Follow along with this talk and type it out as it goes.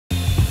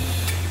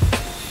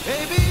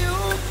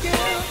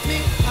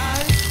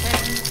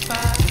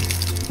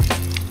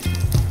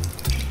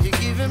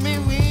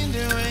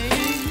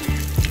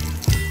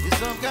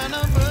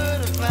kind of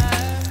butterfly.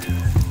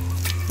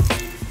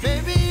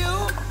 Baby,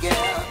 you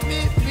give me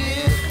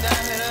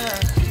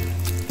midnight.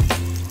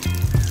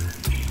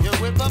 You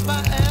whip up my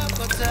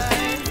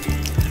appetite.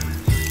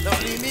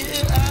 Don't leave me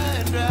here high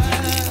and dry.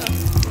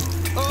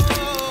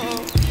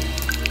 Oh,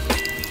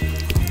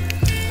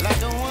 well, I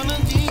don't wanna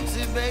jinx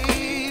it,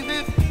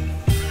 baby.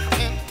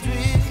 And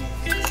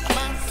twist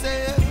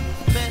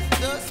myself at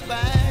the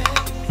spine.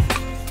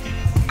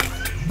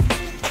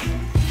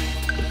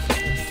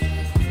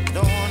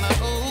 Don't wanna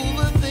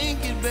overthink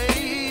it,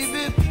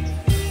 baby.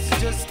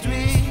 Just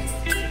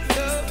twist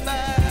your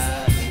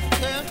body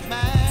and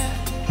mine.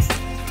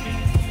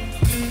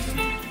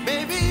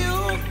 Baby, you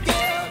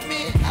give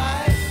me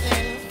ice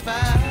and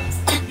fire.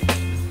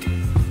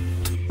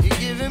 You're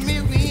giving me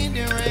wind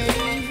and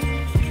rain.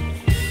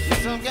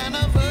 You're some kind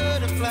of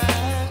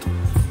butterfly.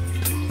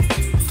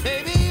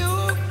 Baby, you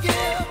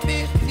give me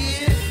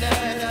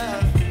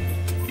midnight.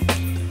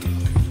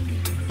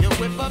 You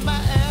whip up my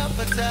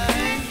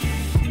appetite.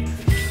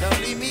 Don't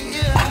leave me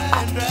here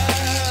high and dry.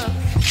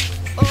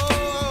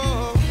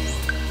 Oh,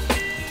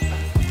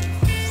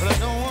 but I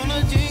don't wanna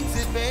jinx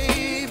it,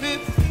 baby.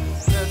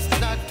 Let's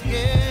not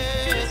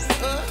get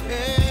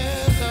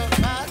ahead of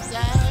my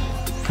time.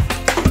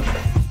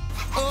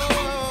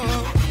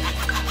 Oh,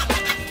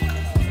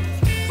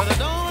 but I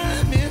don't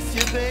wanna miss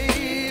you,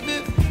 baby.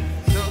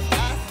 So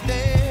I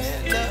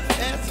stand up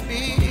and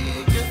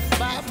speak just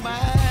my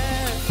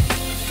mind.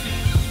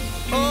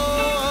 Oh.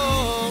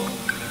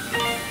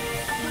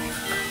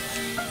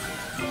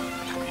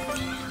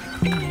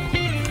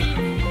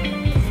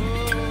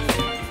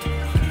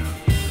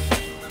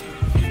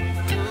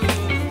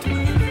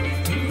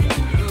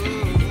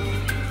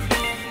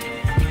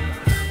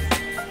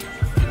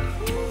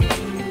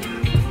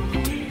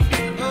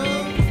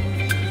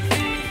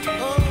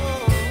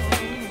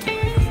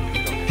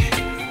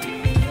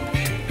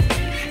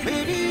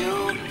 Baby, you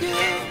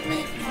give me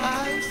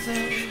ice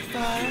and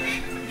fire.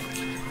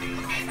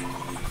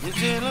 You're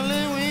gentle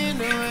and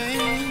wind and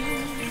rain.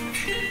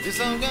 You're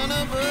some kind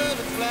of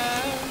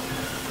butterfly.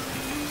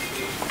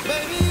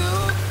 Baby, you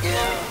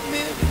give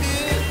me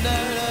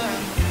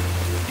midnight.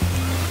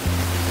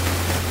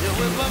 You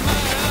whip up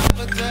my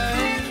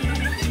appetite.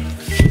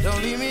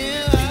 Don't leave me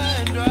here high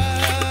and dry.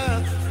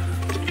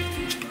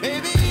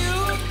 Baby, you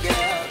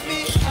give me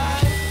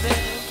ice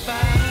and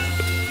fire.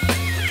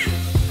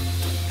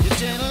 You're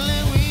gentle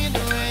and wind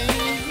and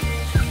rain.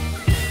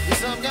 You're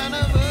some kind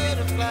of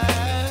butterfly.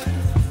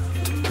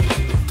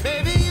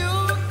 Baby, you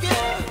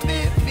give me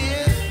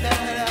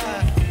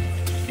midnight.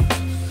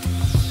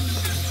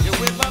 You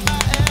whip up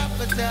my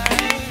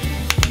appetite.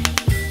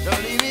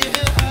 Don't leave me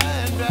here high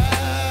and dry.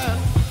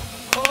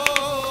 Oh,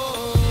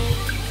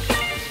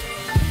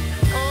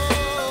 oh,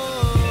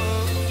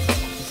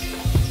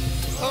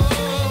 oh,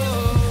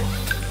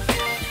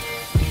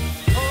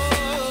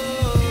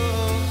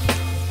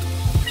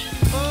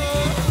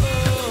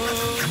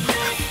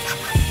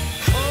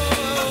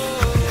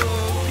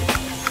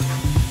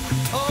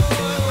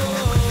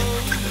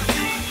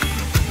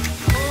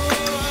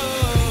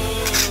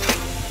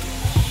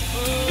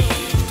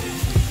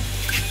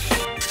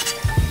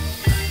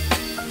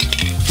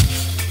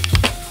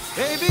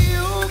 baby,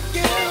 you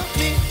give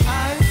me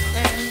ice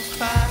and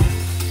fire.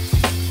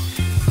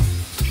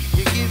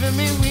 You're giving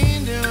me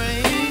wind and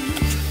rain.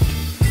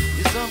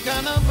 You're some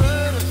kind of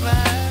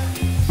butterfly.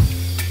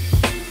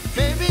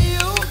 Baby,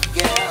 you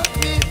give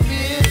me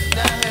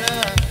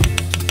midnight.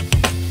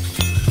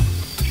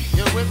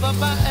 You whip up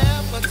my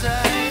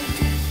appetite.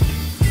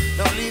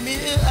 Don't leave me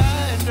here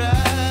high and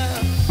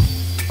dry.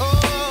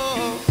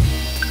 Oh,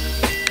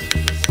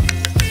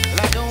 well,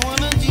 I don't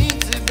wanna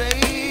jinx it,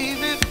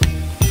 baby.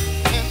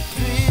 And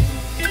twist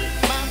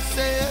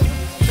myself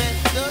at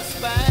the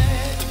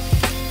spine.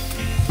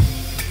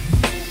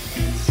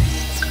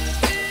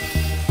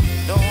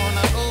 Don't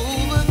wanna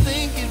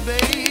overthink it,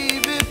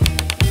 baby.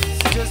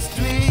 Just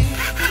twist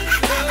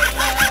your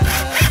body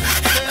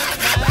and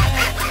mine.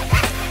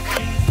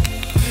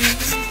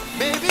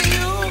 Baby,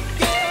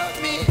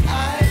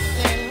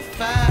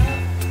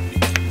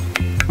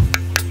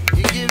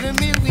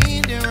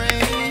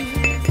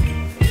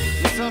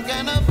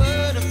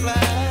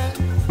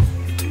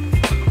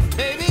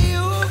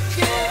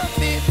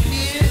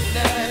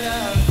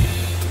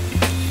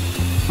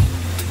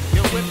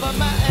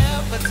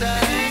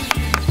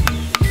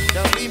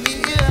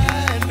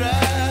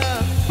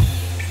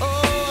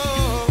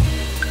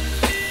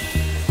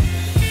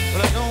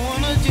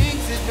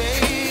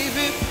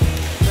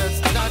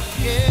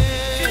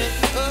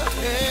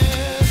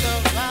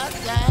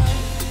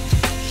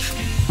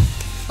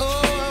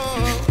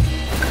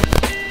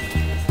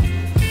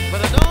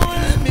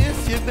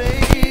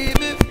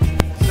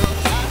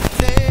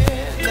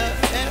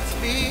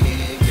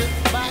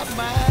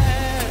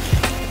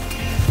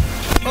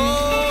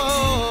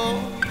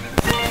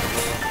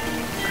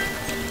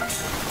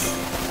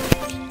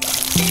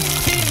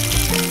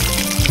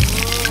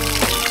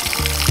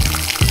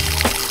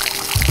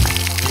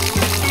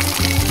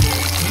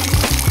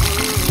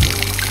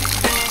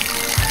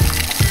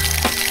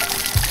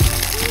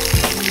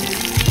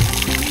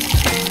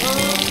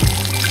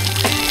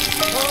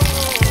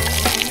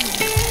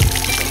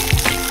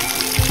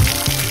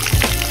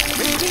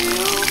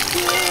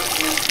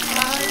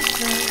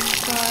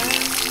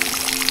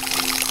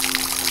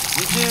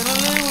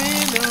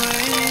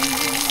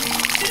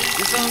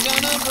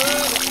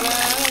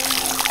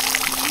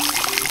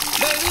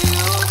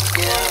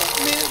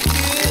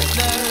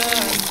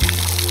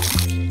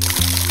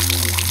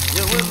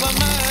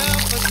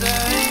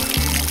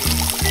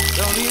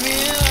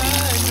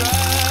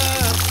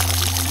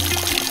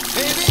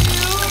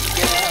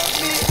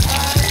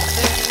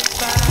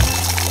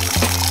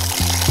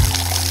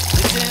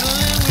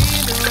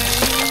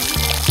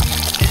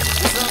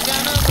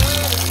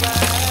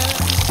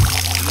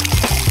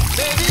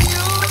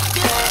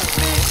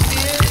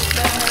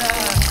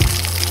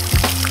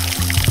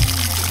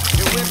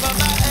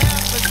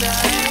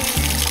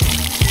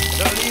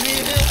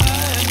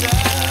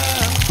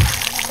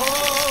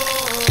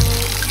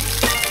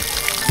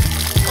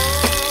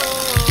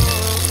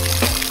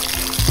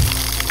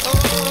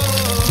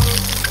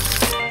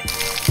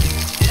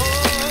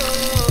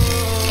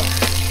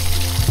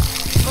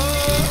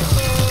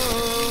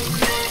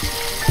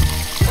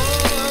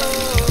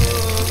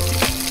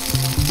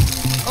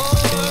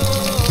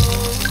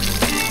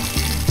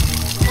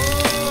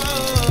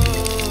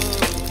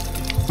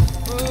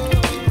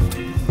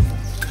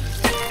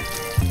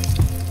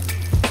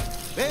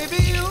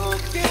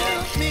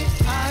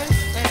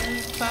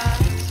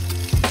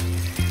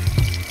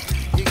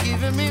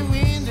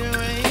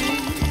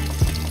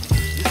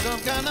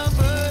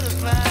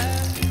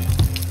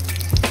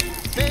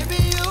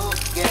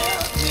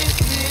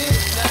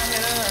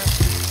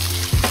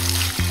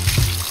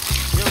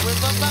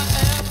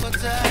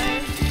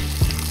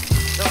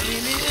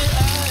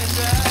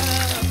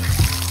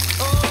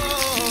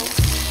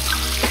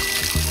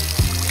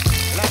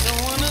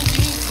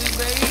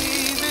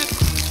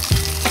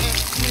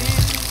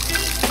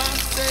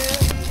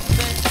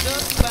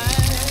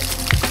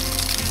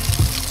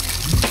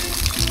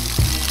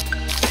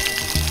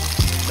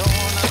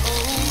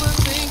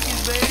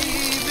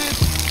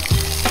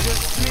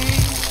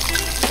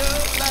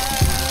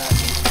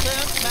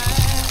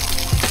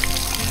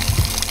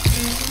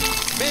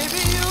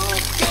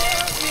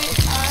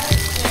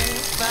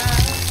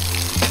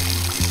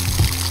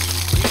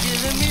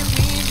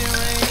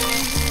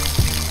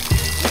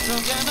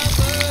 some kind of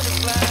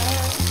butterfly.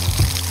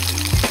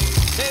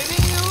 Baby,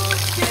 you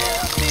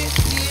give me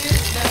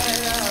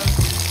midnight.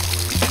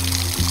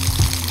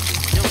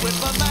 You whip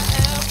up my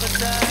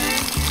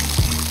appetite.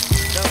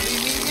 Don't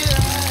leave me here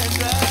high and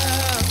dry.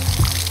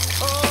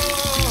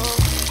 Oh,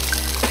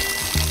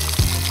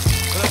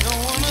 but I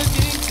don't wanna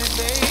jinx it,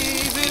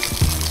 baby.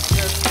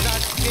 Just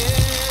not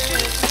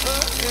get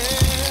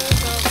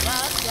ahead of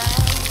my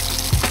time.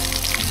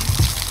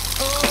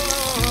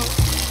 Oh,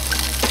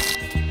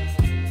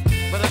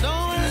 but I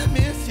don't wanna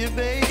miss you,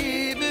 baby.